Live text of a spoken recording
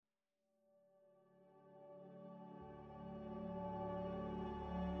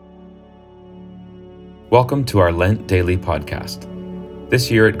Welcome to our Lent Daily podcast.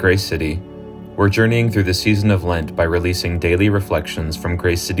 This year at Grace City, we're journeying through the season of Lent by releasing daily reflections from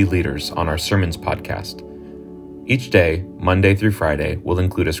Grace City leaders on our Sermons podcast. Each day, Monday through Friday, will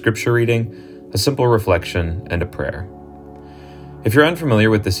include a scripture reading, a simple reflection, and a prayer. If you're unfamiliar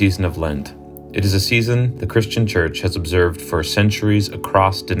with the season of Lent, it is a season the Christian Church has observed for centuries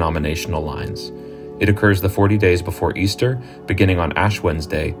across denominational lines. It occurs the 40 days before Easter, beginning on Ash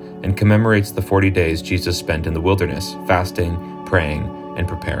Wednesday, and commemorates the 40 days Jesus spent in the wilderness, fasting, praying, and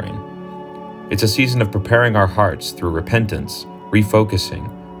preparing. It's a season of preparing our hearts through repentance,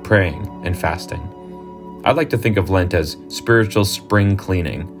 refocusing, praying, and fasting. I like to think of Lent as spiritual spring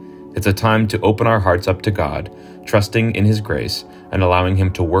cleaning. It's a time to open our hearts up to God, trusting in His grace, and allowing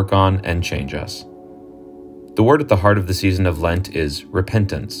Him to work on and change us. The word at the heart of the season of Lent is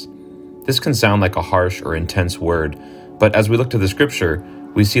repentance. This can sound like a harsh or intense word, but as we look to the scripture,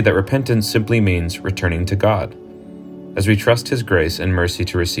 we see that repentance simply means returning to God. As we trust His grace and mercy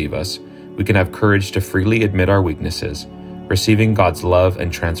to receive us, we can have courage to freely admit our weaknesses, receiving God's love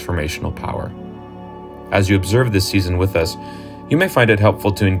and transformational power. As you observe this season with us, you may find it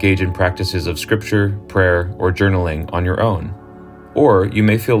helpful to engage in practices of scripture, prayer, or journaling on your own. Or you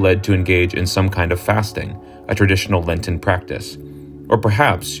may feel led to engage in some kind of fasting, a traditional Lenten practice. Or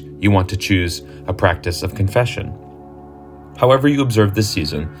perhaps you want to choose a practice of confession. However you observe this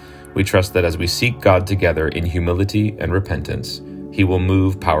season, we trust that as we seek God together in humility and repentance, He will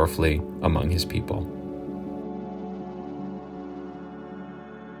move powerfully among His people.